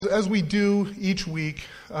As we do each week,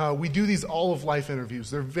 we do these all-of-life interviews.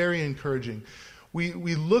 They're very encouraging. We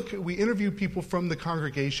interview people from the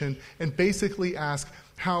congregation and basically ask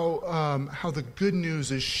how the good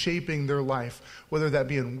news is shaping their life, whether that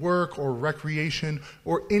be in work or recreation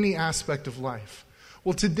or any aspect of life.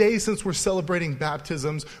 Well, today, since we're celebrating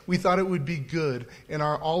baptisms, we thought it would be good in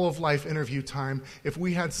our all-of-life interview time if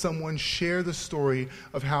we had someone share the story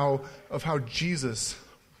of how Jesus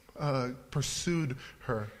pursued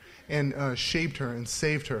her and shaped her and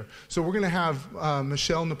saved her. So we're going to have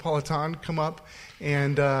Michelle Napolitan come up,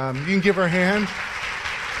 and you can give her a hand.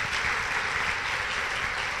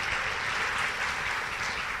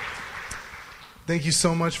 Thank you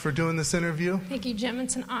so much for doing this interview. Thank you, Jim.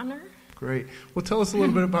 It's an honor. Great. Well, tell us a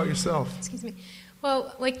little bit about yourself. Excuse me.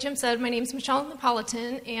 Well, like Jim said, my name's Michelle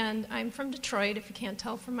Napolitan, and I'm from Detroit, if you can't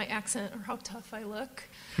tell from my accent or how tough I look.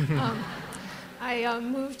 I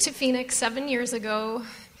moved to Phoenix 7 years ago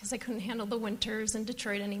because I couldn't handle the winters in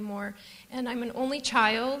Detroit anymore. And I'm an only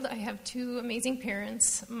child. I have two amazing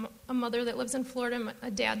parents, a mother that lives in Florida and a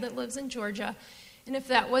dad that lives in Georgia. And if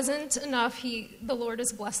that wasn't enough, the Lord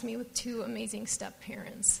has blessed me with two amazing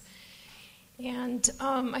step-parents. And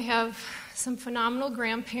I have some phenomenal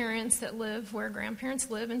grandparents that live where grandparents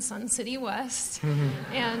live in Sun City West.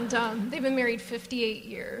 And they've been married 58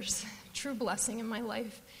 years. True blessing in my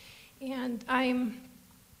life. And I'm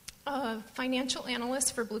a financial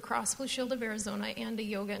analyst for Blue Cross Blue Shield of Arizona and a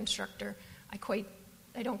yoga instructor.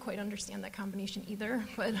 I don't quite understand that combination either,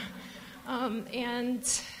 but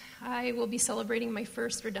and I will be celebrating my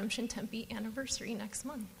first Redemption Tempe anniversary next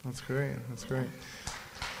month. That's great. That's great.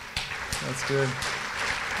 That's good.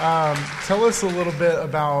 Tell us a little bit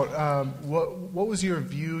about what was your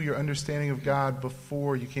view, your understanding of God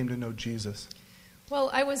before you came to know Jesus? Well,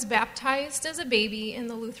 I was baptized as a baby in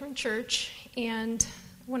the Lutheran church, and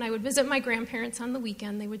when I would visit my grandparents on the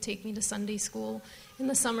weekend, they would take me to Sunday school. In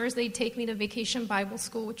the summers, they'd take me to Vacation Bible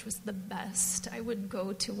School, which was the best. I would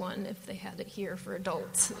go to one if they had it here for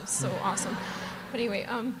adults. It was so awesome. But anyway,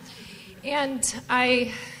 and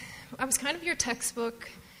I was kind of your textbook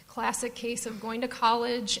classic case of going to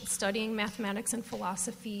college, studying mathematics and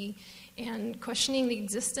philosophy, and questioning the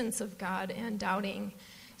existence of God and doubting.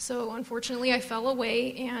 So unfortunately, I fell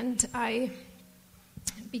away, and I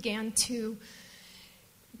began to,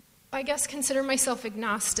 I guess, consider myself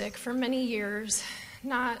agnostic for many years,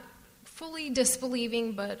 not fully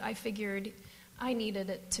disbelieving, but I figured I needed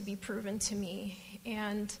it to be proven to me.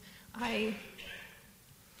 And I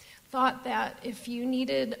thought that if you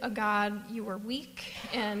needed a God, you were weak,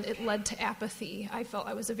 and it led to apathy. I felt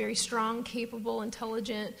I was a very strong, capable,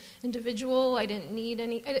 intelligent individual. I didn't need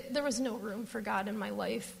there was no room for God in my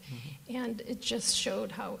life, and it just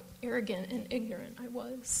showed how arrogant and ignorant I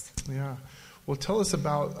was. Yeah. Well, tell us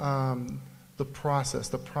about the process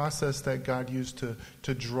that God used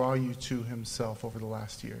to draw you to himself over the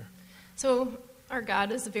last year. So our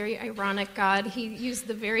God is a very ironic God. He used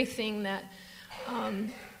the very thing that I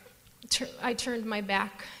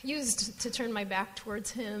used to turn my back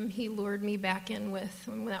towards him. He lured me back in with,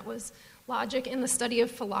 and that was logic and the study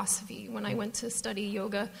of philosophy. When I went to study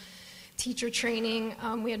yoga teacher training,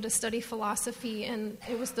 we had to study philosophy, and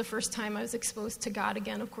it was the first time I was exposed to God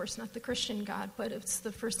again. Of course, not the Christian God, but it's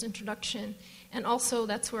the first introduction. And also,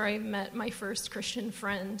 that's where I met my first Christian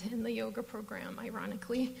friend in the yoga program,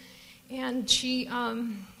 ironically. And she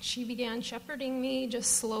began shepherding me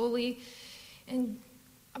just slowly, and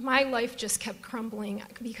my life just kept crumbling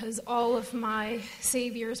because all of my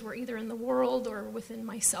saviors were either in the world or within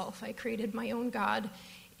myself. I created my own God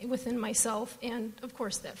within myself, and of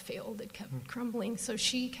course that failed. It kept crumbling. So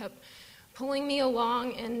she kept pulling me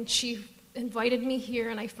along, and she invited me here,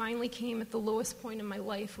 and I finally came at the lowest point in my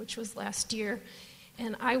life, which was last year.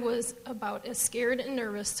 And I was about as scared and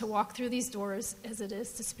nervous to walk through these doors as it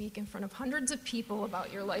is to speak in front of hundreds of people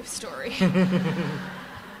about your life story.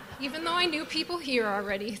 Even though I knew people here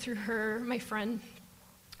already through her, my friend.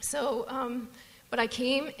 So, but I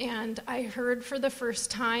came and I heard for the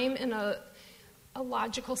first time in a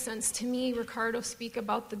logical sense to me, Riccardo speak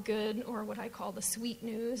about the good, or what I call the sweet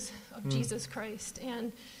news of Jesus Christ.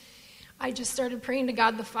 And I just started praying to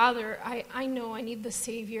God the Father. I know I need the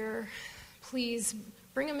Savior. Please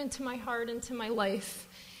bring him into my heart, into my life.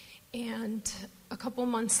 And a couple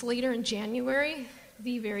months later in January,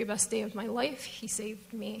 the very best day of my life, he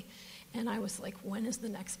saved me. And I was like, when is the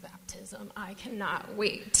next baptism? I cannot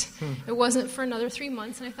wait. It wasn't for another 3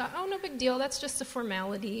 months, and I thought, oh, no big deal, that's just a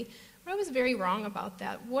formality. But I was very wrong about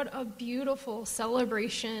that. What a beautiful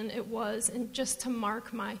celebration it was, and just to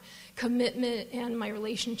mark my commitment and my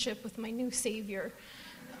relationship with my new Savior.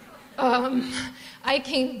 I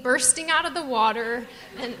came bursting out of the water,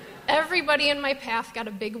 and everybody in my path got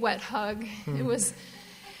a big wet hug. It was,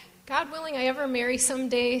 God willing, I ever marry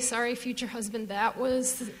someday. Sorry, future husband. That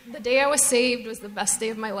was the day I was saved. Was the best day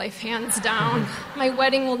of my life, hands down. My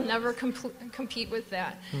wedding will never compete with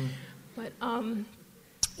that. But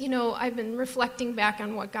I've been reflecting back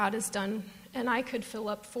on what God has done, and I could fill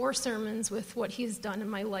up 4 sermons with what He's done in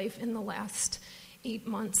my life in the last 8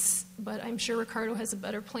 months. But I'm sure Riccardo has a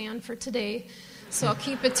better plan for today, so I'll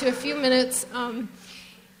keep it to a few minutes.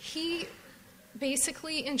 He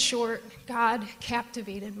basically, in short, God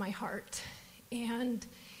captivated my heart, and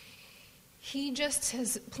He just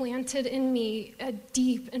has planted in me a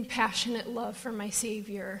deep and passionate love for my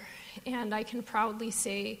Savior. And I can proudly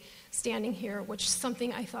say, standing here, which is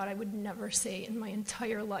something I thought I would never say in my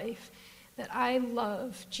entire life, that I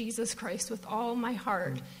love Jesus Christ with all my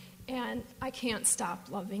heart, and I can't stop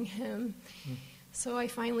loving Him. So I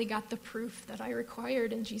finally got the proof that I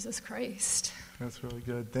required in Jesus Christ. That's really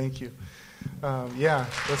good. Thank you. Let's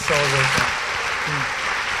celebrate that.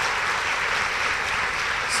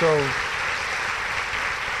 So,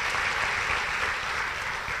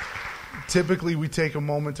 typically we take a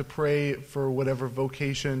moment to pray for whatever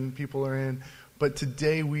vocation people are in, but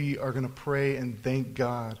today we are going to pray and thank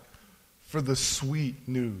God for the sweet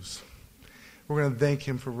news. We're going to thank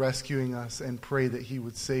Him for rescuing us and pray that He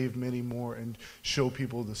would save many more and show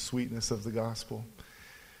people the sweetness of the gospel.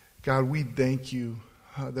 God, we thank You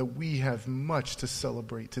that we have much to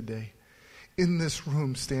celebrate today. In this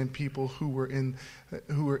room stand people who were in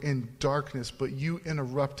darkness, but You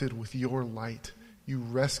interrupted with Your light. You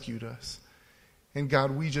rescued us. And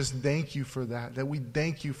God, we just thank You for that we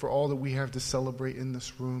thank You for all that we have to celebrate in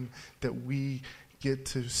this room, that we get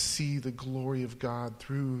to see the glory of God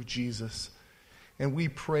through Jesus. And we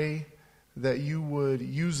pray that You would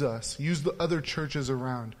use us, use the other churches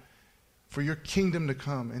around, for Your kingdom to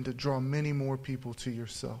come and to draw many more people to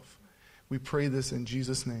Yourself. We pray this in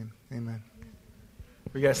Jesus' name. Amen.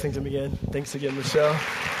 You guys thank Him again. Thanks again, Michelle.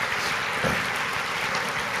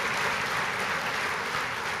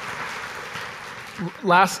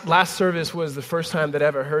 Last service was the first time that I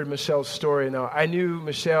ever heard Michelle's story. Now, I knew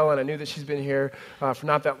Michelle, and I knew that she's been here for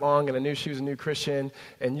not that long, and I knew she was a new Christian,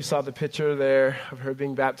 and you saw the picture there of her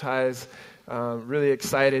being baptized. Really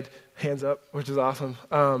excited. Hands up, which is awesome.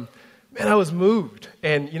 Man, I was moved.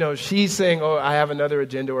 And, she's saying, I have another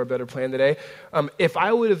agenda or a better plan today. If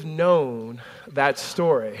I would have known that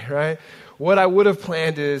story, right, what I would have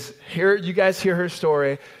planned is, you guys hear her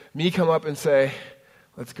story, me come up and say,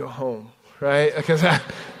 let's go home. Right? Because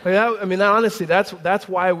honestly, that's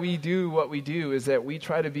why we do what we do, is that we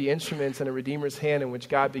try to be instruments in a Redeemer's hand in which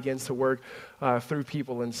God begins to work through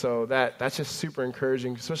people. And so that's just super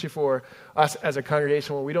encouraging, especially for us as a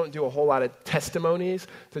congregation where we don't do a whole lot of testimonies.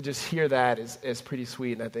 To just hear that is pretty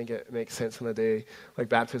sweet, and I think it makes sense on a day like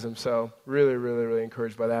baptism. So really, really, really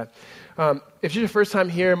encouraged by that. If you're your first time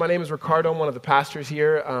here, my name is Riccardo. I'm one of the pastors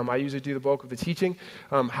here. I usually do the bulk of the teaching.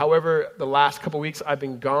 However, the last couple weeks I've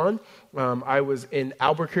been gone. I was in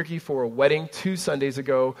Albuquerque for a wedding 2 Sundays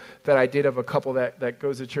ago that I did of a couple that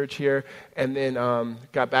goes to church here, and then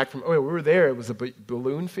got back from, we were there. It was a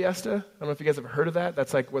balloon fiesta. I don't know if you guys have heard of that.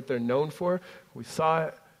 That's like what they're known for. We saw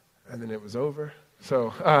it, and then it was over.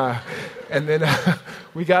 So, and then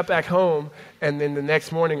we got back home, and then the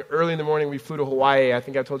next morning, early in the morning, we flew to Hawaii. I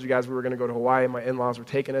think I told you guys we were going to go to Hawaii. My in-laws were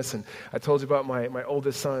taking us, and I told you about my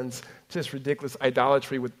oldest son's just ridiculous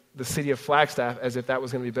idolatry with the city of Flagstaff, as if that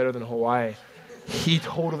was going to be better than Hawaii. He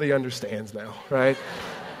totally understands now, right?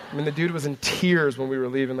 I mean, the dude was in tears when we were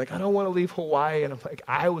leaving, like, I don't want to leave Hawaii. And I'm like,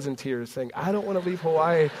 I was in tears saying, I don't want to leave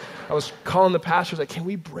Hawaii. I was calling the pastors, like, can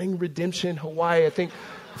we bring redemption Hawaii? I think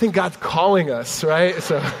God's calling us, right?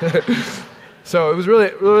 So it was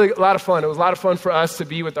really, really a lot of fun. It was a lot of fun for us to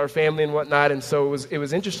be with our family and whatnot. And so it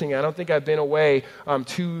was interesting. I don't think I've been away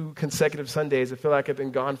 2 consecutive Sundays. I feel like I've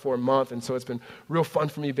been gone for a month. And so it's been real fun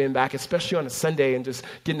for me being back, especially on a Sunday, and just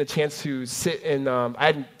getting a chance to sit in.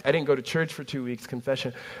 I didn't go to church for 2 weeks,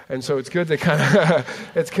 confession. And so it's good to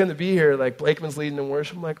it's good to be here. Like Blakeman's leading in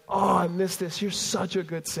worship. I'm like, I missed this. You're such a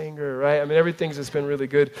good singer, right? I mean, everything's just been really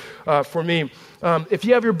good for me. If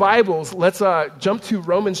you have your Bibles, let's jump to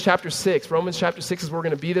Romans chapter 6. Romans chapter 6 is where we're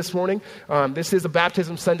going to be this morning. This is a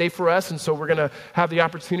baptism Sunday for us, and so we're going to have the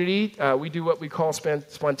opportunity. We do what we call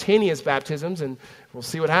spontaneous baptisms, and we'll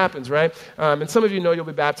see what happens, right? And some of you know you'll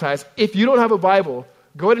be baptized. If you don't have a Bible,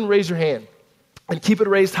 go ahead and raise your hand. And keep it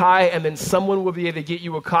raised high, and then someone will be able to get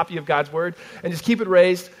you a copy of God's Word. And just keep it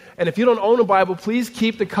raised. And if you don't own a Bible, please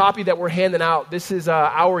keep the copy that we're handing out. This is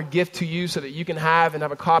our gift to you so that you can have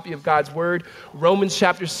a copy of God's Word. Romans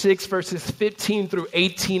chapter 6, verses 15 through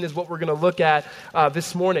 18 is what we're going to look at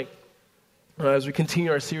this morning as we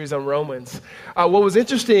continue our series on Romans. What was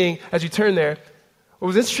interesting, as you turn there, what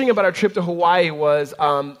was interesting about our trip to Hawaii was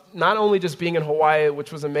not only just being in Hawaii,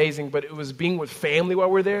 which was amazing, but it was being with family while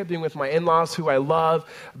we're there, being with my in-laws, who I love,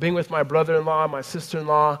 being with my brother-in-law, my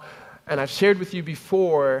sister-in-law. And I've shared with you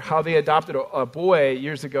before how they adopted a boy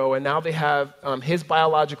years ago, and now they have his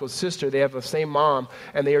biological sister. They have the same mom,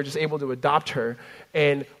 and they are just able to adopt her.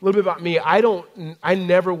 And a little bit about me, I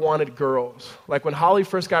never wanted girls. Like when Holly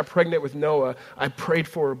first got pregnant with Noah, I prayed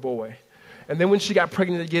for a boy. And then when she got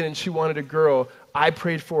pregnant again and she wanted a girl, I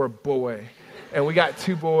prayed for a boy. And we got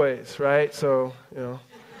 2 boys, right? So,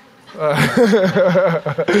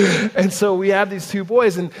 and so we have these 2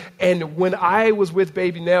 boys. And when I was with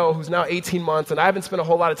baby Nell, who's now 18 months, and I haven't spent a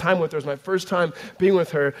whole lot of time with her, it was my first time being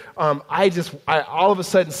with her, I all of a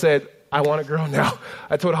sudden said, I want a girl now.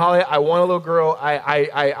 I told Holly, I want a little girl.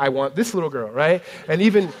 I want this little girl, right? And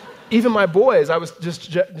even my boys, I was just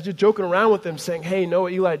joking around with them saying, hey, Noah,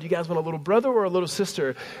 Eli, do you guys want a little brother or a little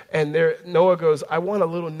sister? And Noah goes, I want a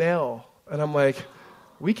little Nell. And I'm like,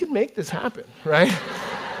 we can make this happen, right?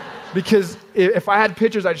 Because if I had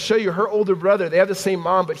pictures, I'd show you her older brother. They have the same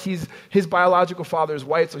mom, but his biological father is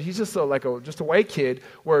white, so he's just a white kid,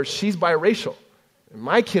 where she's biracial. And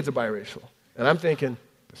my kid's a biracial. And I'm thinking,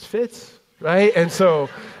 this fits, right? And so...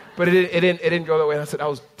 But it didn't go that way. And I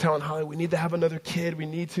was telling Holly, we need to have another kid. We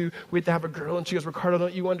have to have a girl. And she goes, Riccardo,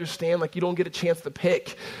 don't you understand? Like, you don't get a chance to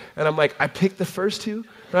pick. And I'm like, I picked the first 2,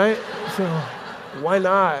 right? So why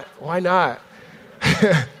not? Why not?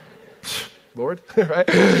 Lord,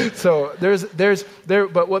 right? So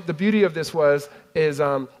but what the beauty of this is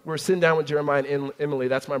we're sitting down with Jeremiah and Emily,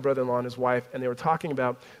 that's my brother-in-law and his wife, and they were talking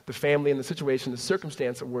about the family and the situation, the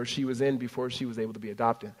circumstance of where she was in before she was able to be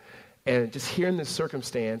adopted. And just hearing this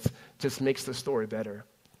circumstance just makes the story better.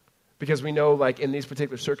 Because we know, like, in these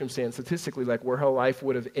particular circumstances, statistically, like, where her life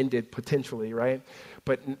would have ended potentially, right?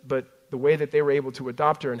 But the way that they were able to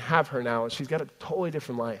adopt her and have her now, she's got a totally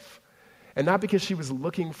different life. And not because she was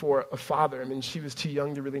looking for a father. I mean, she was too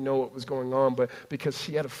young to really know what was going on, but because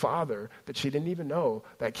she had a father that she didn't even know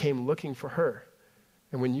that came looking for her.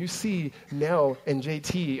 And when you see Nell and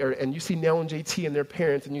JT, and you see Nell and JT and their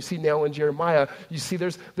parents, and you see Nell and Jeremiah, you see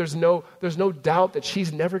there's no doubt that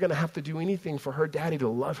she's never going to have to do anything for her daddy to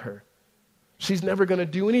love her. She's never going to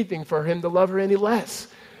do anything for him to love her any less.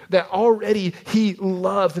 That already he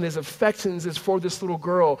loves and his affections is for this little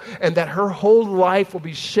girl, and that her whole life will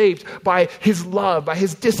be shaped by his love, by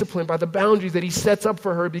his discipline, by the boundaries that he sets up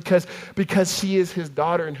for her because she is his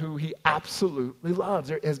daughter and who he absolutely loves.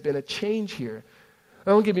 There has been a change here.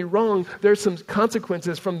 Now, don't get me wrong, there's some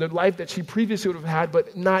consequences from the life that she previously would have had,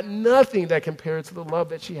 but nothing that compares to the love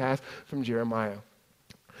that she has from Jeremiah.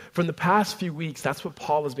 From the past few weeks, that's what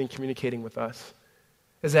Paul has been communicating with us.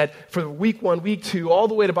 Is that for week 1, week 2, all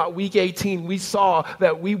the way to about week 18, we saw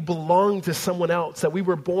that we belonged to someone else, that we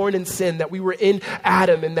were born in sin, that we were in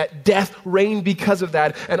Adam, and that death reigned because of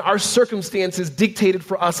that, and our circumstances dictated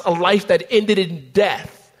for us a life that ended in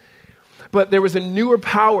death. But there was a newer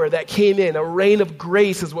power that came in, a reign of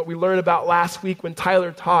grace is what we learned about last week when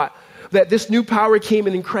Tyler taught. That this new power came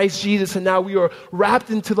in Christ Jesus, and now we are wrapped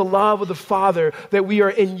into the love of the Father, that we are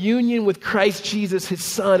in union with Christ Jesus, his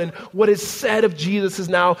Son, and what is said of Jesus is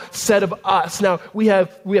now said of us. Now, we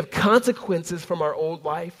have consequences from our old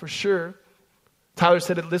life, for sure. Tyler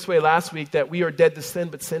said it this way last week, that we are dead to sin,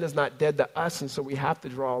 but sin is not dead to us, and so we have to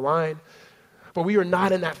draw a line. But we are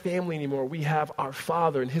not in that family anymore. We have our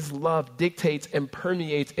Father, and his love dictates and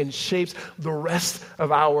permeates and shapes the rest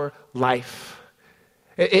of our life.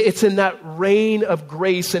 It's in that reign of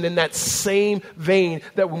grace and in that same vein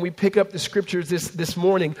that when we pick up the scriptures this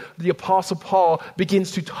morning, the Apostle Paul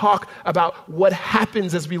begins to talk about what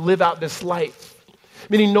happens as we live out this life.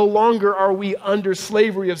 Meaning no longer are we under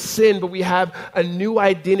slavery of sin, but we have a new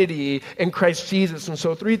identity in Christ Jesus. And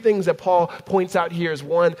so 3 things that Paul points out here is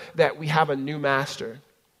 1, that we have a new master,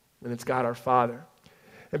 and it's God our Father.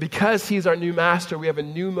 And because he's our new master, we have a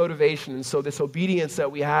new motivation. And so this obedience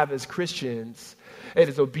that we have as Christians, it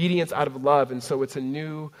is obedience out of love. And so it's a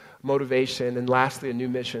new motivation. And lastly, a new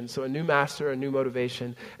mission. So a new master, a new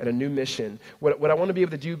motivation, and a new mission. What I want to be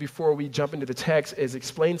able to do before we jump into the text is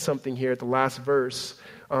explain something here at the last verse.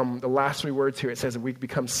 The last 3 words here, it says that we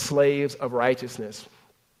become slaves of righteousness.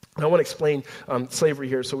 And I want to explain slavery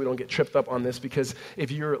here so we don't get tripped up on this, because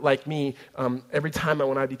if you're like me, every time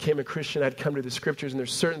when I became a Christian, I'd come to the scriptures and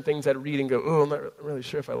there's certain things I'd read and go, oh, I'm not really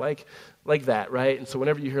sure if I like that, right? And so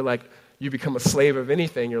whenever you hear like you become a slave of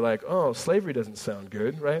anything, you're like, oh, slavery doesn't sound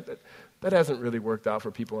good, right? That hasn't really worked out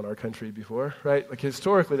for people in our country before, right? Like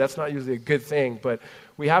historically, that's not usually a good thing, but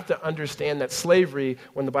we have to understand that slavery,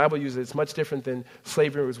 when the Bible uses it, it's much different than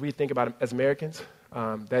slavery as we think about it as Americans.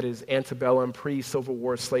 That is antebellum, pre-Civil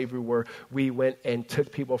War slavery, where we went and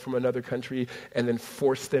took people from another country and then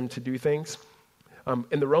forced them to do things.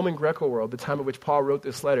 In the Roman Greco world, the time at which Paul wrote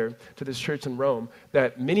this letter to this church in Rome,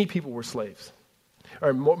 that many people were slaves.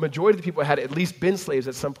 Or majority of the people had at least been slaves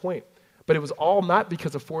at some point. But it was all not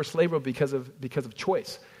because of forced labor, because of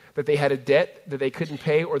choice. That they had a debt that they couldn't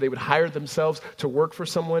pay, or they would hire themselves to work for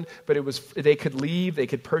someone, but it was they could leave, they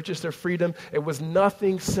could purchase their freedom. It was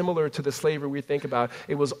nothing similar to the slavery we think about.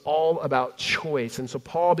 It was all about choice. And so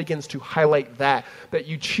Paul begins to highlight that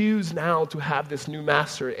you choose now to have this new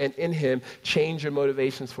master, and in him change your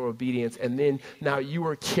motivations for obedience. And then now you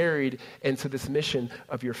are carried into this mission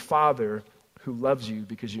of your Father who loves you,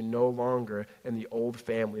 because you're no longer in the old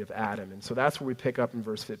family of Adam. And so that's where we pick up in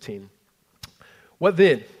verse 15. What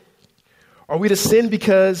then? Are we to sin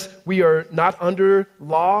because we are not under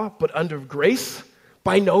law, but under grace?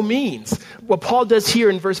 By no means. What Paul does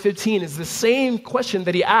here in verse 15 is the same question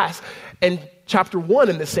that he asked in chapter 1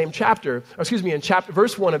 in the same chapter,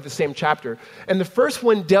 verse 1 of the same chapter. And the first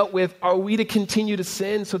one dealt with, are we to continue to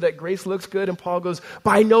sin so that grace looks good? And Paul goes,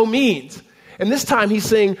 by no means. And this time he's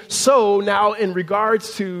saying, so now in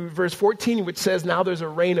regards to verse 14, which says now there's a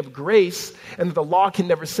reign of grace and that the law can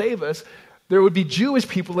never save us, there would be Jewish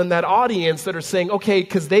people in that audience that are saying, okay,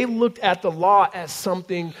 because they looked at the law as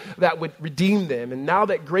something that would redeem them. And now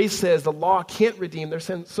that grace says the law can't redeem, they're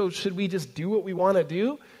saying, so should we just do what we want to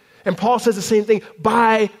do? And Paul says the same thing,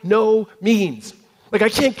 by no means. Like, I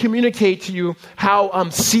can't communicate to you how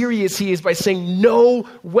serious he is by saying no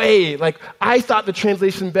way. Like, I thought the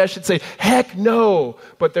translation best should say, heck no.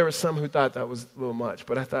 But there were some who thought that was a little much.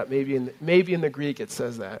 But I thought maybe in the Greek it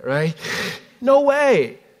says that, right? No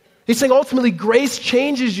way. He's saying ultimately grace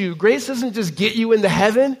changes you. Grace doesn't just get you into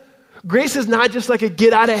heaven. Grace is not just like a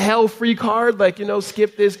get out of hell free card, like,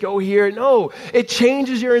 skip this, go here. No, it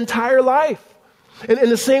changes your entire life. And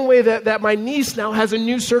in the same way that my niece now has a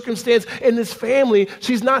new circumstance in this family,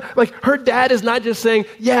 she's not, like, her dad is not just saying,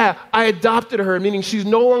 yeah, I adopted her, meaning she's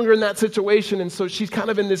no longer in that situation, and so she's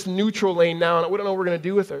kind of in this neutral lane now, and we don't know what we're going to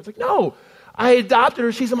do with her. It's like, no, I adopted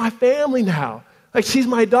her. She's in my family now. Like, she's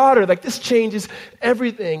my daughter. Like, this changes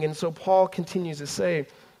everything. And so Paul continues to say,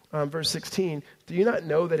 verse 16, do you not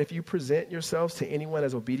know that if you present yourselves to anyone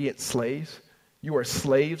as obedient slaves, you are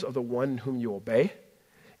slaves of the one whom you obey?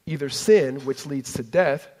 Either sin, which leads to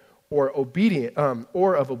death, or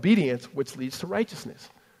of obedience, which leads to righteousness.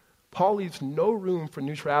 Paul leaves no room for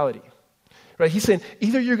neutrality. Right? He's saying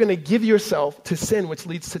either you're going to give yourself to sin, which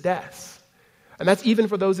leads to death. And that's even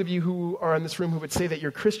for those of you who are in this room who would say that you're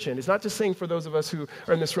Christian. It's not just saying for those of us who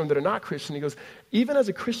are in this room that are not Christian. He goes, even as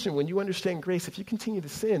a Christian, when you understand grace, if you continue to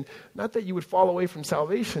sin, not that you would fall away from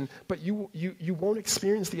salvation, but you won't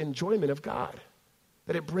experience the enjoyment of God,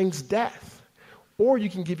 that it brings death. Or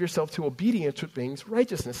you can give yourself to obedience, which brings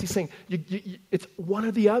righteousness. He's saying it's one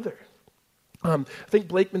or the other. I think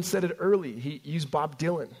Blakeman said it early. He used Bob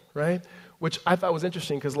Dylan, right? Which I thought was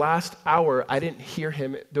interesting because last hour I didn't hear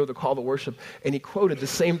him do the call to worship, and he quoted the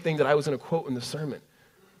same thing that I was going to quote in the sermon.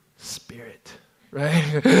 Spirit, right?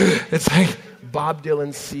 It's like Bob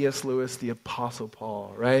Dylan, C.S. Lewis, the Apostle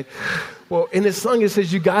Paul, right? Well, in his song it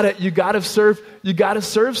says you gotta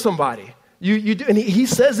serve somebody. You do, and he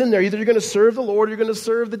says in there, either you're going to serve the Lord or you're going to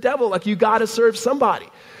serve the devil. Like, you got to serve somebody.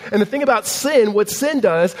 And the thing about sin, what sin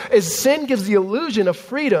does, is sin gives the illusion of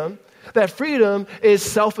freedom. That freedom is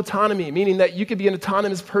self-autonomy, meaning that you could be an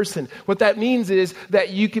autonomous person. What that means is that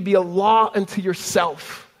you could be a law unto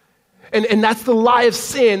yourself. And that's the lie of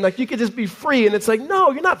sin. Like, you could just be free. And it's like, no,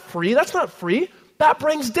 you're not free. That's not free. That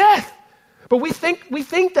brings death. But we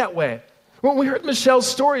think that way. When we heard Michelle's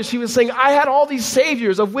story, she was saying, I had all these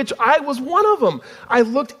saviors, of which I was one of them. I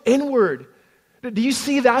looked inward. Do you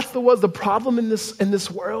see that's the problem in this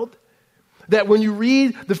world? That when you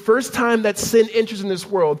read the first time that sin enters in this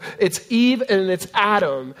world, it's Eve and it's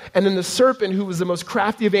Adam. And then the serpent, who was the most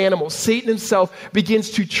crafty of animals, Satan himself, begins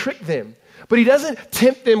to trick them. But he doesn't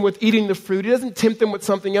tempt them with eating the fruit. He doesn't tempt them with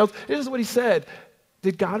something else. This is what he said.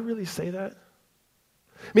 Did God really say that?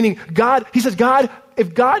 Meaning, he says,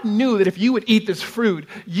 if God knew that if you would eat this fruit,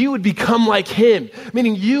 you would become like him.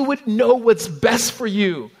 Meaning, you would know what's best for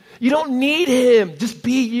you. You don't need him. Just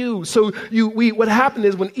be you. So what happened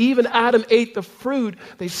is when Eve and Adam ate the fruit,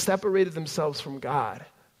 they separated themselves from God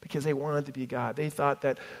because they wanted to be God. They thought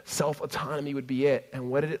that self-autonomy would be it.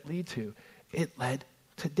 And what did it lead to? It led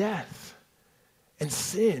to death. And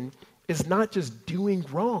sin is not just doing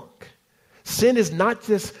wrong. Sin is not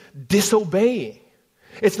just disobeying.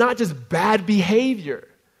 It's not just bad behavior.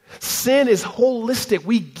 Sin is holistic.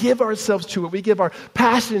 We give ourselves to it. We give our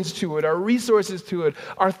passions to it, our resources to it,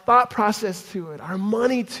 our thought process to it, our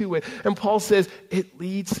money to it. And Paul says it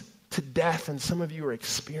leads to death. And some of you are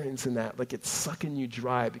experiencing that, like it's sucking you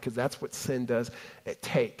dry because that's what sin does. It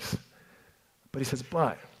takes. But he says,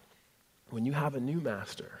 but when you have a new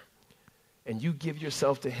master and you give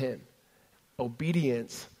yourself to him,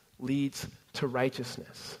 obedience leads to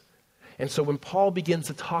righteousness. And so when Paul begins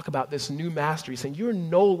to talk about this new master, he's saying, you're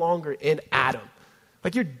no longer in Adam.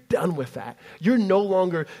 Like you're done with that. You're no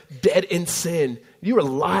longer dead in sin. You're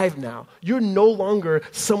alive now. You're no longer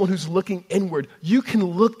someone who's looking inward. You can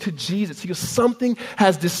look to Jesus because something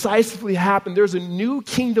has decisively happened. There's a new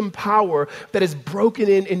kingdom power that is broken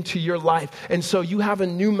into your life. And so you have a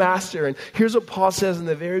new master. And here's what Paul says in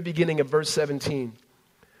the very beginning of verse 17.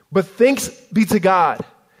 But thanks be to God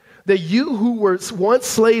that you who were once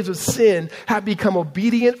slaves of sin have become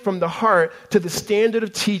obedient from the heart to the standard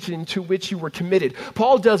of teaching to which you were committed.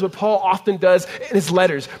 Paul does what Paul often does in his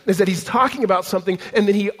letters, is that he's talking about something and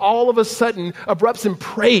then he all of a sudden erupts in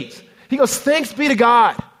praise. He goes, thanks be to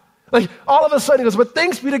God. Like all of a sudden he goes, but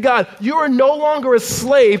thanks be to God, you are no longer a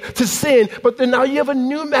slave to sin, but then now you have a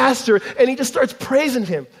new master, and he just starts praising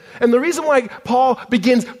him. And the reason why Paul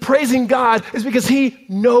begins praising God is because he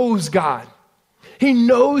knows God. He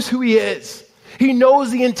knows who he is. He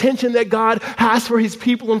knows the intention that God has for his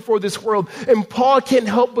people and for this world. And Paul can't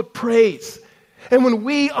help but praise. And when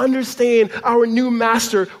we understand our new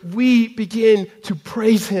master, we begin to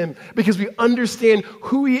praise him because we understand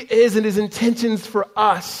who he is and his intentions for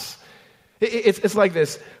us. It's like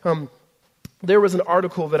this. There was an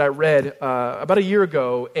article that I read about a year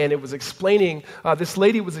ago, and it was explaining, this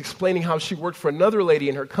lady was explaining how she worked for another lady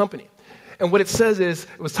in her company. And what it says is,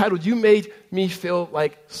 it was titled, "You Made Me Feel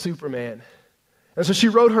Like Superman." And so she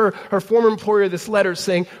wrote her former employer this letter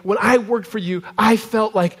saying, when I worked for you, I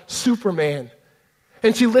felt like Superman.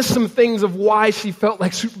 And she lists some things of why she felt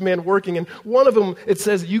like Superman working. And one of them, it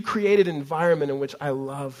says, you created an environment in which I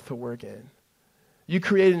love to work in. You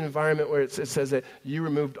created an environment where it says that you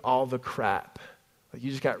removed all the crap. Like you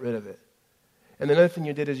just got rid of it. And another thing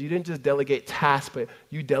you did is you didn't just delegate tasks, but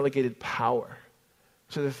you delegated power.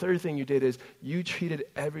 So the third thing you did is you treated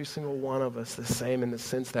every single one of us the same in the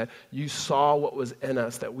sense that you saw what was in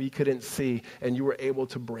us that we couldn't see, and you were able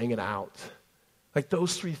to bring it out. Like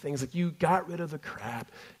those three things, like you got rid of the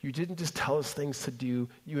crap. You didn't just tell us things to do.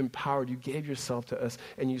 You empowered, you gave yourself to us,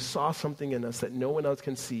 and you saw something in us that no one else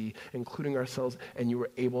can see, including ourselves, and you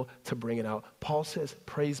were able to bring it out. Paul says,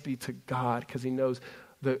 praise be to God, because he knows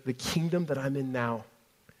the kingdom that I'm in now,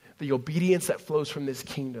 the obedience that flows from this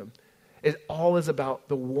kingdom, it all is about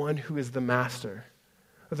the one who is the master.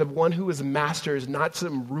 The one who is master is not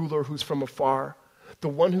some ruler who's from afar. The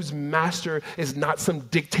one who's master is not some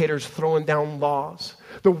dictators throwing down laws.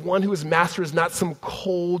 The one who is master is not some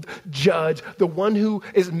cold judge. The one who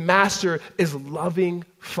is master is loving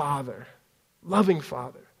Father. Loving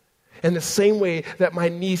Father. And the same way that my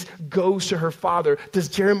niece goes to her father, does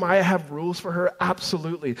Jeremiah have rules for her?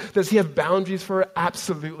 Absolutely. Does he have boundaries for her?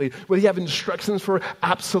 Absolutely. Will he have instructions for her?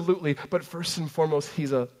 Absolutely. But first and foremost,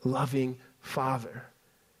 he's a loving Father.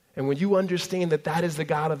 And when you understand that that is the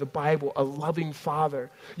God of the Bible, a loving Father,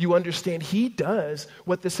 you understand he does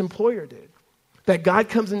what this employer did. That God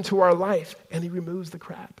comes into our life and he removes the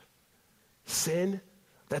crap. Sin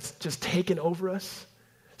that's just taken over us.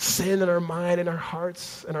 Sin in our mind, in our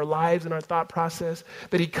hearts, in our lives, in our thought process,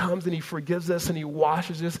 that he comes and he forgives us and he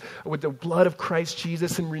washes us with the blood of Christ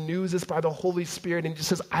Jesus and renews us by the Holy Spirit and just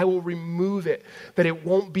says, I will remove it, that it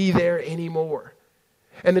won't be there anymore.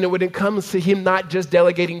 And then when it comes to him not just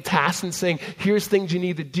delegating tasks and saying, here's things you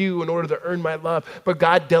need to do in order to earn my love, but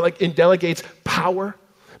God delegates power.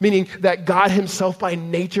 Meaning that God himself by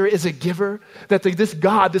nature is a giver. That this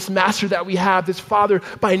God, this master that we have, this Father,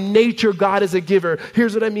 by nature God is a giver.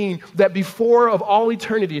 Here's what I mean. That before of all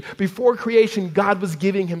eternity, before creation, God was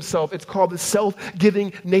giving himself. It's called the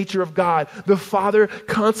self-giving nature of God. The Father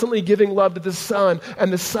constantly giving love to the Son,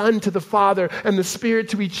 and the Son to the Father, and the Spirit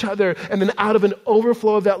to each other. And then out of an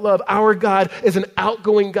overflow of that love, our God is an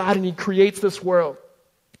outgoing God, and he creates this world.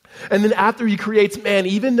 And then after he creates man,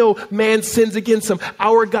 even though man sins against him,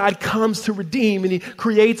 our God comes to redeem, and he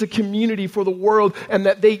creates a community for the world, and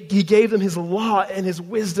that he gave them his law and his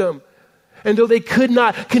wisdom. And though they could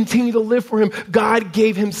not continue to live for him, God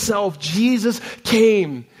gave himself. Jesus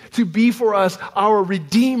came to be for us our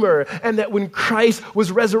Redeemer. And that when Christ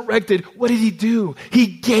was resurrected, what did he do? He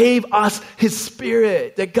gave us his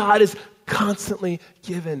Spirit that God is constantly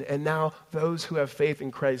given. And now those who have faith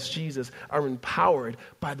in Christ Jesus are empowered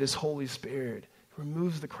by this Holy Spirit. He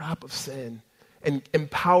removes the crop of sin and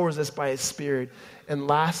empowers us by his Spirit. And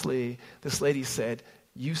lastly, this lady said,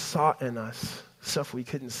 you saw in us stuff we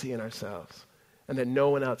couldn't see in ourselves and that no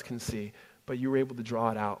one else can see, but you were able to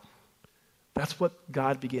draw it out. That's what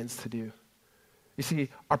God begins to do. You see,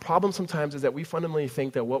 our problem sometimes is that we fundamentally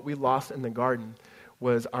think that what we lost in the garden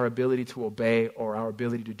was our ability to obey or our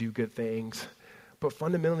ability to do good things. But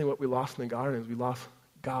fundamentally what we lost in the garden is we lost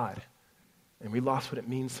God, and we lost what it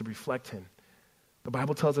means to reflect him. The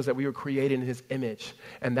Bible tells us that we were created in his image,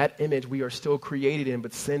 and that image we are still created in,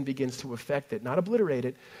 but sin begins to affect it, not obliterate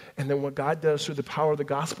it. And then what God does through the power of the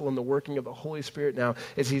gospel and the working of the Holy Spirit now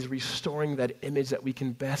is he's restoring that image that we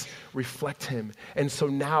can best reflect him. And so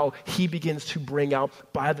now he begins to bring out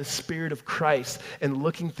by the Spirit of Christ and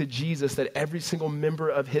looking to Jesus that every single member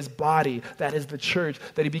of his body, that is the church,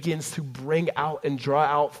 that he begins to bring out and draw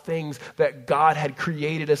out things that God had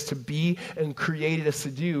created us to be and created us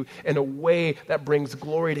to do in a way that brings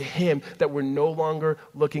glory to him, that we're no longer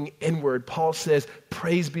looking inward. Paul says,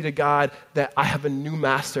 praise be to God that I have a new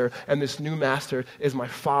master, and this new master is my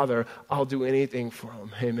Father. I'll do anything for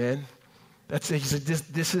him. Amen. That's it. He said,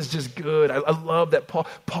 this is just good. I love that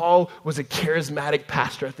Paul was a charismatic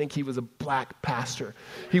pastor. I think he was a black pastor.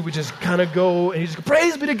 He would just kind of go and he'd just go,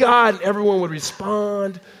 praise be to God, and everyone would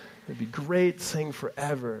respond. It'd be great, sing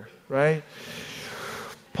forever, right?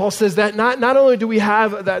 Paul says that not only do we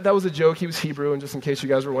have, that was a joke, he was Hebrew, and just in case you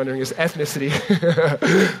guys were wondering, his ethnicity.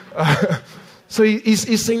 So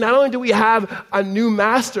he's saying not only do we have a new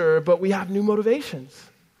master, but we have new motivations.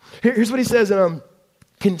 Here's what he says in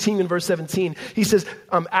continuing in verse 17. He says,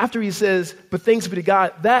 after he says, but thanks be to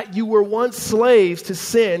God, that you were once slaves to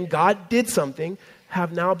sin, God did something,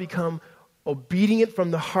 have now become obedient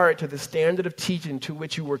from the heart to the standard of teaching to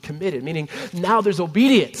which you were committed. Meaning now there's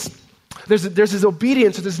obedience. There's this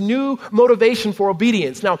obedience, this new motivation for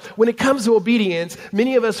obedience. Now, when it comes to obedience,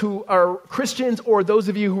 many of us who are Christians or those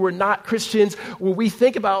of you who are not Christians, when we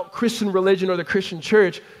think about Christian religion or the Christian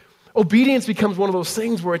church, obedience becomes one of those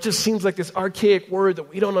things where it just seems like this archaic word that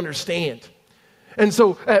we don't understand. And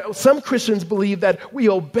so some Christians believe that we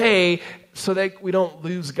obey so that we don't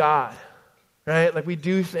lose God. Right? Like we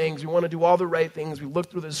do things, we want to do all the right things. We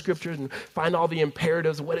look through the scriptures and find all the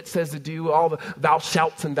imperatives of what it says to do, all the thou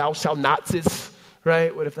shalt and thou shalt nots,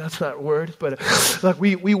 right? What if that's not a word? But like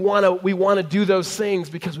we want to do those things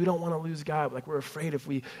because we don't want to lose God. Like we're afraid if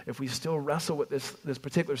we still wrestle with this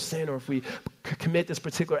particular sin, or if we commit this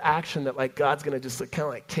particular action, that like God's going to just kind of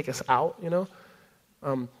like kick us out, you know?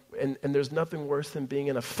 And there's nothing worse than being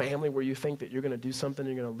in a family where you think that you're going to do something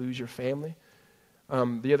and you're going to lose your family.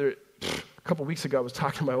 A couple weeks ago, I was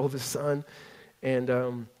talking to my oldest son,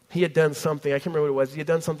 and he had done something. I can't remember what it was. He had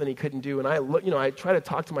done something he couldn't do, and I try to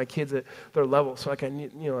talk to my kids at their level. So like I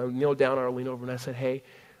kneel down or lean over, and I said, "Hey,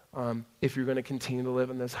 if you're going to continue to live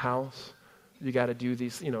in this house, you got to do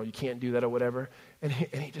these. You can't do that or whatever." And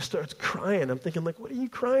he just starts crying. I'm thinking, like, "What are you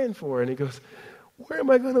crying for?" And he goes, "Where am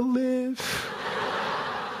I going to live?"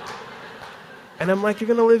 And I'm like, "You're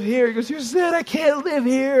going to live here." He goes, "You said I can't live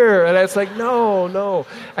here." And I was like, no.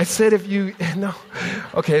 I said no.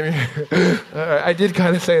 Okay, I did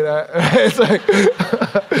kind of say that. It's like,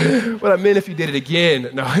 what I meant if you did it again.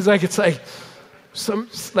 No, it's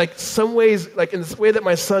like some ways, like in this way that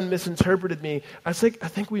my son misinterpreted me, I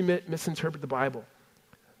think we misinterpret the Bible.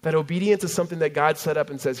 That obedience is something that God set up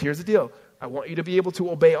and says, here's the deal. I want you to be able to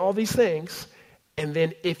obey all these things. And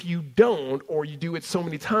then if you don't, or you do it so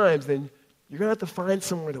many times, then you're going to have to find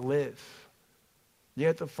somewhere to live. You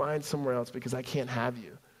have to find somewhere else because I can't have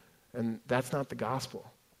you. And that's not the gospel.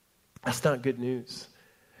 That's not good news.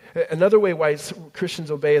 Another way why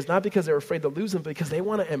Christians obey is not because they're afraid to lose him, but because they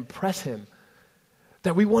want to impress him.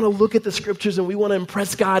 That we want to look at the scriptures and we want to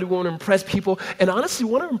impress God, we want to impress people, and honestly,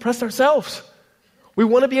 we want to impress ourselves. We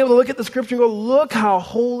want to be able to look at the scripture and go, look how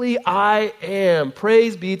holy I am.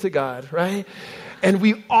 Praise be to God, right? And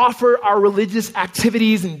we offer our religious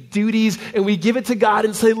activities and duties, and we give it to God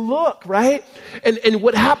and say, look, right? And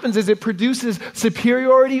what happens is it produces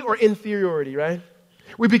superiority or inferiority, right?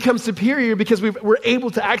 We become superior because we're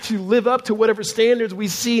able to actually live up to whatever standards we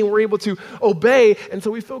see, and we're able to obey, and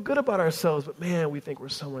so we feel good about ourselves. But man, we think we're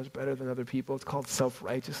so much better than other people. It's called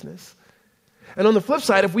self-righteousness. And on the flip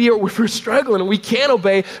side, if we're struggling and we can't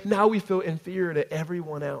obey, now we feel inferior to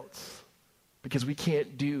everyone else because we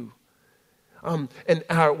can't do.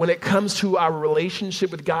 When it comes to our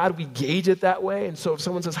relationship with God, we gauge it that way. And so if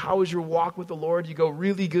someone says, how is your walk with the Lord? You go,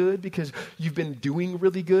 really good because you've been doing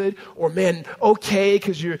really good. Or man, okay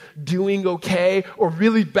because you're doing okay. Or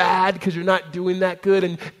really bad because you're not doing that good.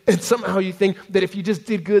 And somehow you think that if you just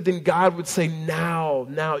did good, then God would say,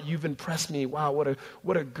 now you've impressed me. Wow,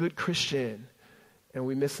 what a good Christian. And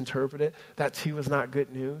we misinterpret it. That too is not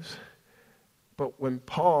good news. But when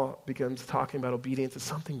Paul begins talking about obedience, it's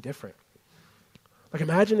something different. Like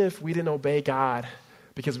imagine if we didn't obey God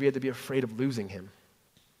because we had to be afraid of losing him.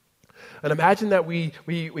 And imagine that we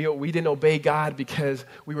didn't obey God because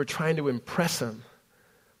we were trying to impress him.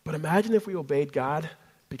 But imagine if we obeyed God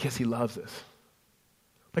because he loves us.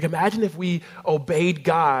 Like imagine if we obeyed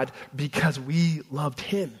God because we loved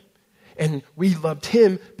him. And we loved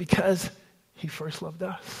him because he first loved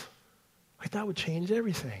us. Like that would change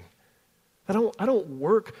everything. I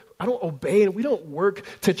don't obey, and we don't work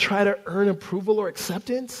to try to earn approval or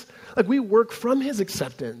acceptance. Like we work from his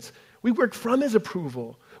acceptance. We work from his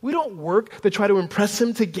approval. We don't work to try to impress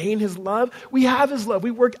him to gain his love. We have his love. We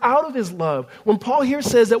work out of his love. When Paul here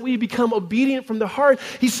says that we become obedient from the heart,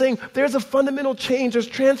 he's saying there's a fundamental change, there's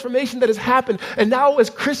transformation that has happened. And now as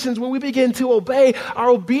Christians, when we begin to obey, our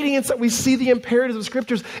obedience that we see the imperatives of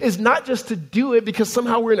scriptures is not just to do it because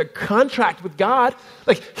somehow we're in a contract with God.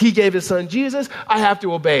 Like he gave his son Jesus, I have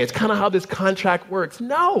to obey. It's kind of how this contract works.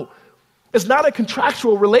 No, it's not a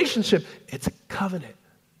contractual relationship. It's a covenant.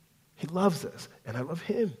 He loves us, and I love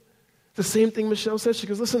him. The same thing Michelle says. She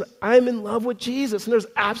goes, listen, I'm in love with Jesus, and there's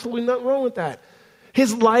absolutely nothing wrong with that.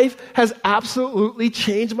 His life has absolutely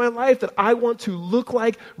changed my life, that I want to look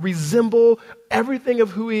like, resemble everything of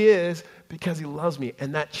who he is because he loves me,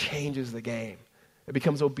 and that changes the game. It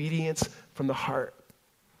becomes obedience from the heart.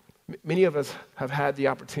 Many of us have had the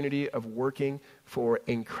opportunity of working for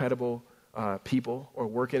incredible people or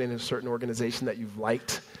working in a certain organization that you've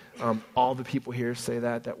liked. All the people here say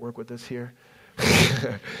that work with us here.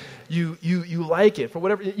 You like it for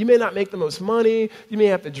whatever. You may not make the most money. You may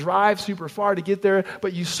have to drive super far to get there,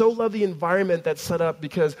 but you so love the environment that's set up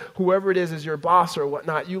because whoever it is your boss or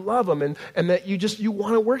whatnot. You love them, and that you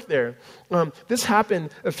want to work there. This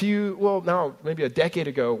happened maybe a decade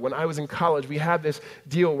ago when I was in college. We had this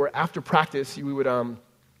deal where after practice we would.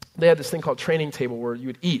 They had this thing called training table where you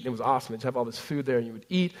would eat, and it was awesome. You'd have all this food there, and you would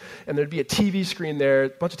eat, and there'd be a TV screen there, a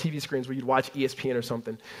bunch of TV screens where you'd watch ESPN or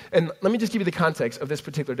something. And let me just give you the context of this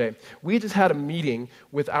particular day. We just had a meeting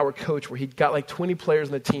with our coach where he got like 20 players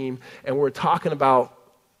on the team, and we were talking about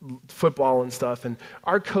football and stuff, and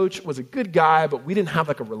our coach was a good guy, but we didn't have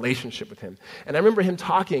like a relationship with him. And I remember him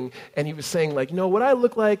talking, and he was saying like, what I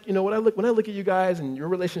look like, when I look at you guys and your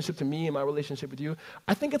relationship to me and my relationship with you,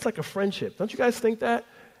 I think it's like a friendship. Don't you guys think that?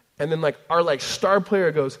 And then our star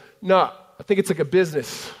player goes, no, I think it's like a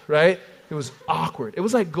business, right? It was awkward. It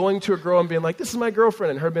was like going to a girl and being like, this is my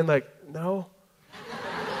girlfriend. And her being like, no.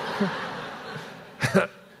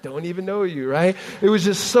 Don't even know you, right? It was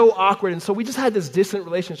just so awkward. And so we just had this distant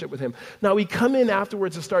relationship with him. Now we come in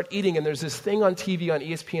afterwards to start eating, and there's this thing on TV on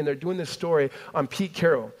ESPN. They're doing this story on Pete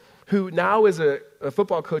Carroll, who now is a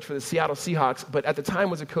football coach for the Seattle Seahawks, but at the time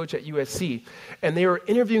was a coach at USC. And they were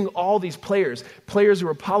interviewing all these players who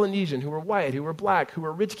were Polynesian, who were white, who were black, who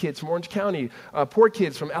were rich kids from Orange County, poor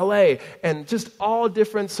kids from LA, and just all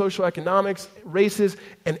different socioeconomics, races,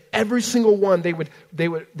 and every single one they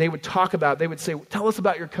would talk about. They would say, tell us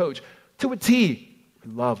about your coach. To a T,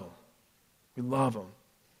 we love him. We love him.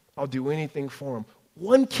 I'll do anything for him.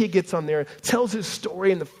 One kid gets on there, tells his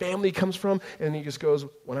story and the family he comes from, and he just goes,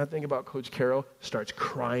 when I think about Coach Carroll, starts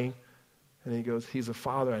crying, and he goes, he's a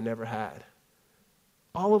father I never had.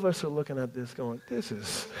 All of us are looking at this going, this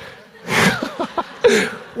is,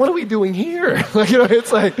 what are we doing here?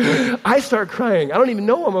 It's like, I start crying. I don't even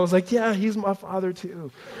know him. I was like, yeah, he's my father too.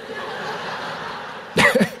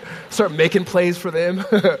 Start making plays for them.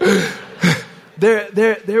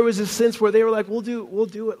 There was a sense where they were like, we'll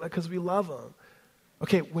do it because we love him.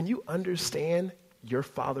 Okay, when you understand your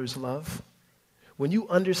Father's love, when you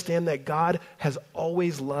understand that God has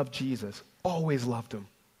always loved Jesus, always loved him,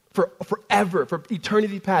 forever, for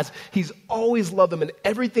eternity past, he's always loved him, and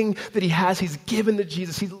everything that he has, he's given to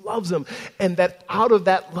Jesus. He loves him, and that out of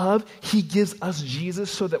that love, he gives us Jesus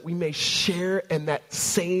so that we may share in that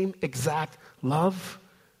same exact love.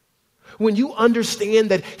 When you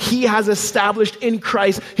understand that he has established in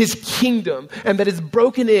Christ his kingdom and that it's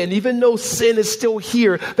broken in, even though sin is still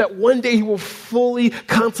here, that one day he will fully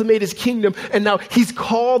consummate his kingdom. And now he's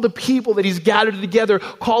called the people that he's gathered together,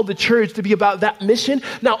 called the church to be about that mission.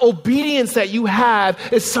 Now obedience that you have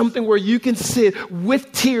is something where you can sit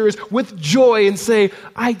with tears, with joy and say,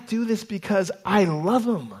 I do this because I love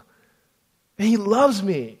him. and he loves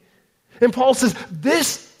me. And Paul says,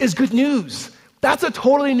 this is good news. That's a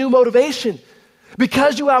totally new motivation.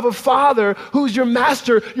 Because you have a Father who's your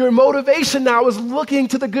master, your motivation now is looking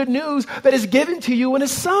to the good news that is given to you in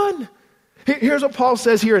his Son. Here's what Paul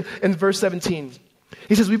says here in verse 17.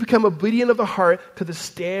 He says, we become obedient of the heart to the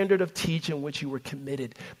standard of teaching which you were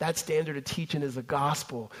committed. That standard of teaching is the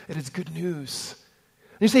gospel. It is good news.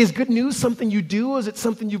 And you say, is good news something you do or is it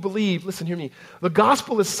something you believe? Listen, hear me. The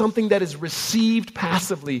gospel is something that is received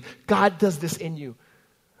passively. God does this in you.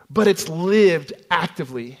 But it's lived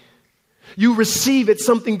actively. You receive it,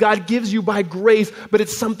 something God gives you by grace, but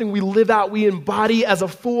it's something we live out, we embody as a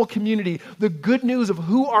full community. The good news of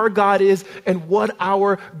who our God is and what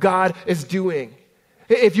our God is doing.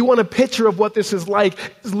 If you want a picture of what this is like,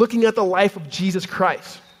 is looking at the life of Jesus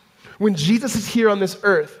Christ. When Jesus is here on this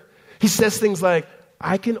earth, he says things like,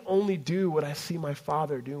 I can only do what I see my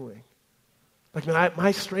Father doing. Like, man,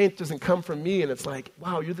 my strength doesn't come from me. And it's like,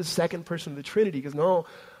 wow, you're the second person of the Trinity. Because no,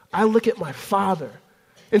 I look at my Father.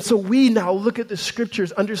 And so we now look at the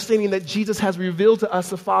scriptures, understanding that Jesus has revealed to us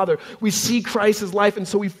the Father. We see Christ's life, and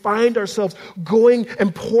so we find ourselves going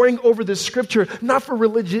and poring over the scripture, not for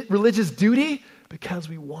religious duty, because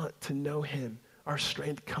we want to know him. Our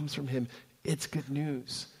strength comes from him. It's good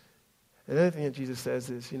news. Another thing that Jesus says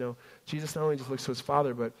is, Jesus not only just looks to his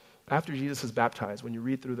Father, but after Jesus is baptized, when you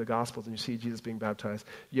read through the Gospels and you see Jesus being baptized,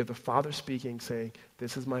 you have the Father speaking, saying,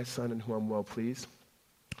 this is my Son in whom I'm well pleased.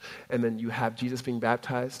 And then you have Jesus being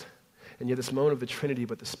baptized, and you have this moment of the Trinity,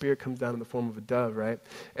 but the Spirit comes down in the form of a dove, right?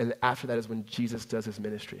 And after that is when Jesus does his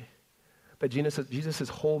ministry. But Jesus'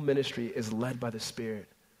 whole ministry is led by the Spirit.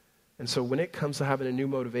 And so when it comes to having a new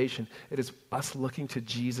motivation, it is us looking to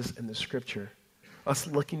Jesus in the Scripture, us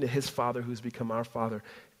looking to his Father who's become our Father,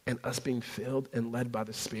 and us being filled and led by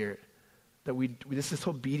the Spirit. That this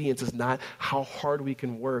obedience is not how hard we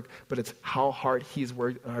can work, but it's how hard he's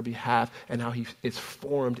worked on our behalf and how he is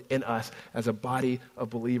formed in us as a body of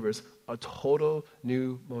believers. A total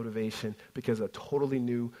new motivation because a totally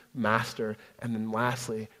new master. And then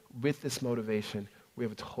lastly, with this motivation, we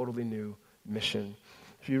have a totally new mission.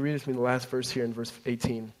 If you read with me the last verse here in verse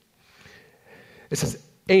 18, it says,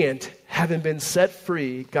 and having been set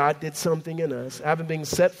free, God did something in us, having been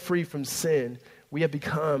set free from sin, we have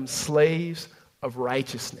become slaves of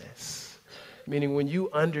righteousness. Meaning when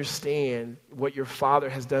you understand what your Father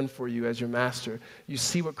has done for you as your master, you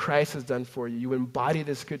see what Christ has done for you, you embody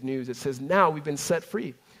this good news. It says now we've been set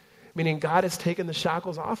free. Meaning God has taken the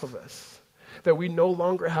shackles off of us. That we no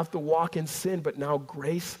longer have to walk in sin, but now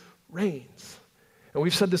grace reigns. And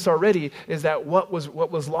we've said this already, is that what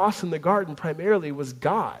was lost in the garden primarily was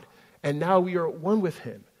God. And now we are one with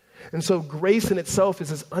him. And so grace in itself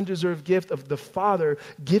is this undeserved gift of the Father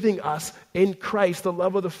giving us in Christ the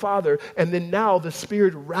love of the Father, and then now the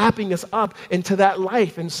Spirit wrapping us up into that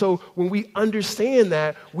life. And so when we understand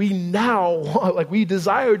that, we now, we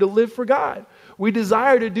desire to live for God. We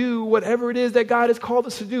desire to do whatever it is that God has called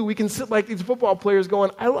us to do. We can sit like these football players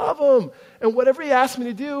going, I love him, and whatever he asks me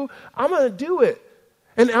to do, I'm going to do it.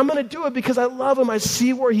 And I'm going to do it because I love him. I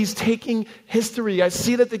see where he's taking history. I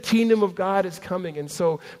see that the kingdom of God is coming. And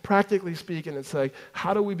so practically speaking, it's like,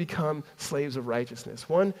 how do we become slaves of righteousness?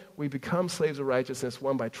 One, we become slaves of righteousness,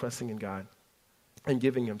 one, by trusting in God and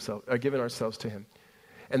giving ourselves to him.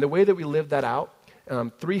 And the way that we live that out,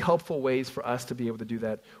 three helpful ways for us to be able to do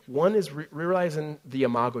that. One is realizing the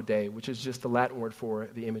imago Dei, which is just the Latin word for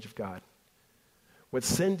the image of God. What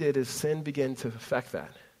sin did is sin began to affect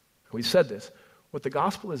that. We've said this. What the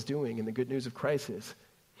gospel is doing and the good news of Christ is,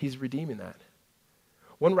 he's redeeming that.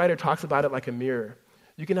 One writer talks about it like a mirror.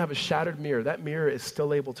 You can have a shattered mirror. That mirror is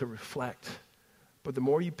still able to reflect. But the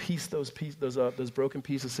more you piece those broken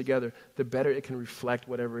pieces together, the better it can reflect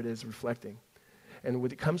whatever it is reflecting. And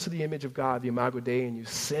when it comes to the image of God, the imago Dei in you,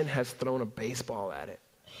 sin has thrown a baseball at it,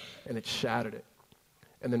 and it shattered it.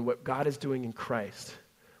 And then what God is doing in Christ,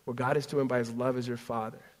 what God is doing by his love as your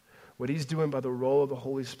Father, what he's doing by the role of the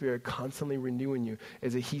Holy Spirit constantly renewing you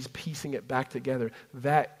is that he's piecing it back together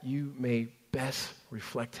that you may best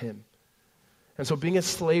reflect him. And so being a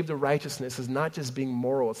slave to righteousness is not just being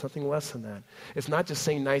moral. It's nothing less than that. It's not just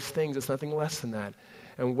saying nice things. It's nothing less than that.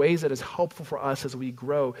 And ways that is helpful for us as we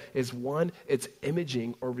grow is one, it's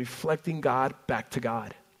imaging or reflecting God back to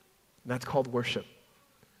God. And that's called worship.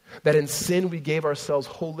 That in sin, we gave ourselves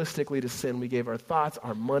holistically to sin. We gave our thoughts,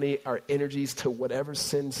 our money, our energies to whatever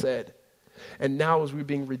sin said. And now as we're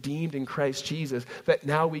being redeemed in Christ Jesus, that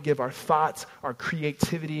now we give our thoughts, our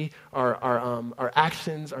creativity, our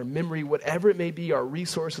actions, our memory, whatever it may be, our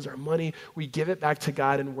resources, our money, we give it back to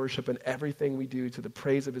God in worship and everything we do to the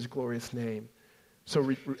praise of his glorious name.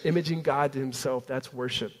 So imaging God to himself, that's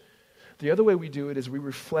worship. The other way we do it is we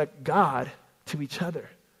reflect God to each other.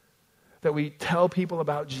 That we tell people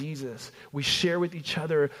about Jesus. We share with each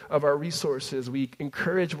other of our resources. We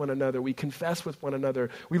encourage one another. We confess with one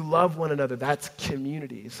another. We love one another. That's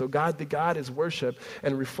community. So God to God is worship,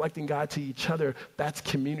 and reflecting God to each other, that's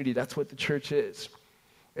community. That's what the church is.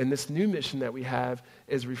 And this new mission that we have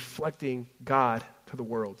is reflecting God to the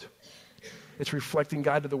world. It's reflecting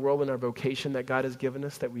God to the world in our vocation that God has given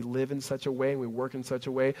us, that we live in such a way and we work in such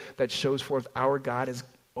a way that shows forth our God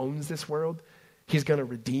owns this world. He's going to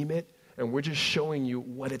redeem it. And we're just showing you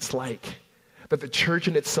what it's like. That the church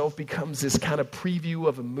in itself becomes this kind of preview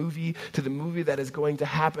of a movie to the movie that is going to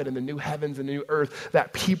happen in the new heavens and the new earth,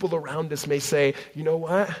 that people around us may say, you know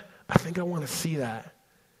what? I think I want to see that.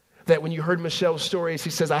 That when you heard Michelle's story,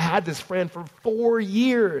 she says, I had this friend for 4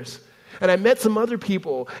 years. And I met some other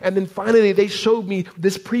people. And then finally they showed me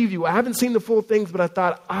this preview. I haven't seen the full things, but I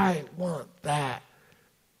thought, I want that.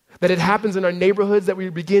 That it happens in our neighborhoods, that we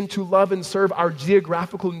begin to love and serve our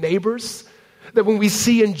geographical neighbors. That when we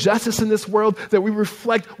see injustice in this world, that we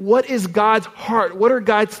reflect what is God's heart? What are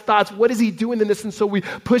God's thoughts? What is he doing in this? And so we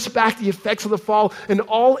push back the effects of the fall in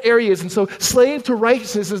all areas. And so slave to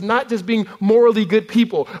righteousness is not just being morally good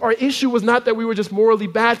people. Our issue was not that we were just morally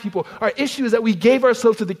bad people. Our issue is that we gave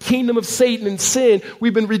ourselves to the kingdom of Satan and sin.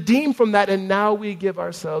 We've been redeemed from that, and now we give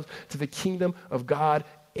ourselves to the kingdom of God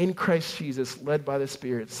in Christ Jesus, led by the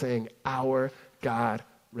Spirit, saying, our God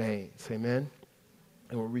reigns. Amen?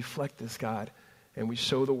 And we'll reflect this God, and we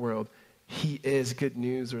show the world he is good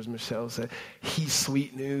news, or as Michelle said, he's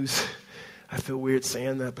sweet news. I feel weird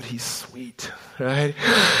saying that, but he's sweet, right?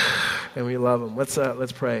 And we love him. Let's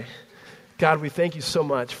pray. God, we thank you so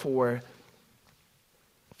much for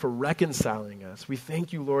reconciling us. We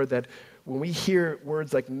thank you, Lord, that when we hear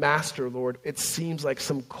words like master, Lord, it seems like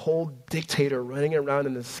some cold dictator running around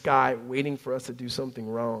in the sky waiting for us to do something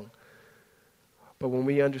wrong. But when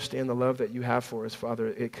we understand the love that you have for us, Father,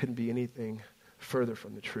 it couldn't be anything further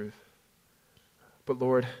from the truth. But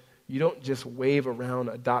Lord, you don't just wave around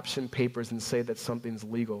adoption papers and say that something's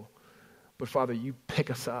legal. But Father, you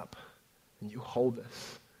pick us up and you hold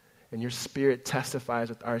us. And your Spirit testifies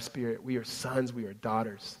with our spirit. We are sons, we are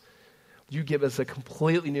daughters. You give us a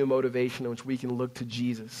completely new motivation in which we can look to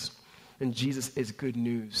Jesus. And Jesus is good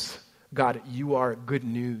news. God, you are good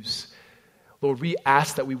news. Lord, we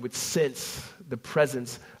ask that we would sense the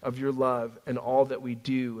presence of your love in all that we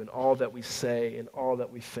do and all that we say and all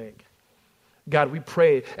that we think. God, we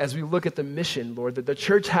pray as we look at the mission, Lord, that the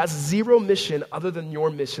church has zero mission other than your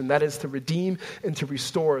mission. That is to redeem and to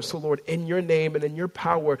restore. So, Lord, in your name and in your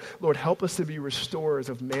power, Lord, help us to be restorers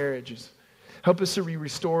of marriages. Help us to be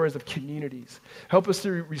restorers of communities. Help us to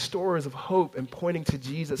be restorers of hope and pointing to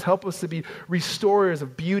Jesus. Help us to be restorers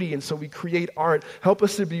of beauty, and so we create art. Help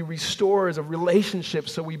us to be restorers of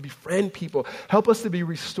relationships, so we befriend people. Help us to be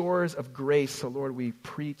restorers of grace, so Lord, we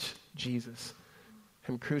preach Jesus,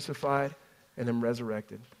 him crucified and him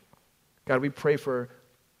resurrected. God, we pray for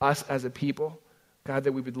us as a people, God,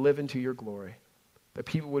 that we would live into your glory. That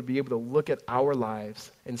people would be able to look at our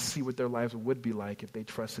lives and see what their lives would be like if they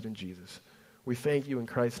trusted in Jesus. We thank you in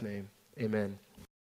Christ's name. Amen.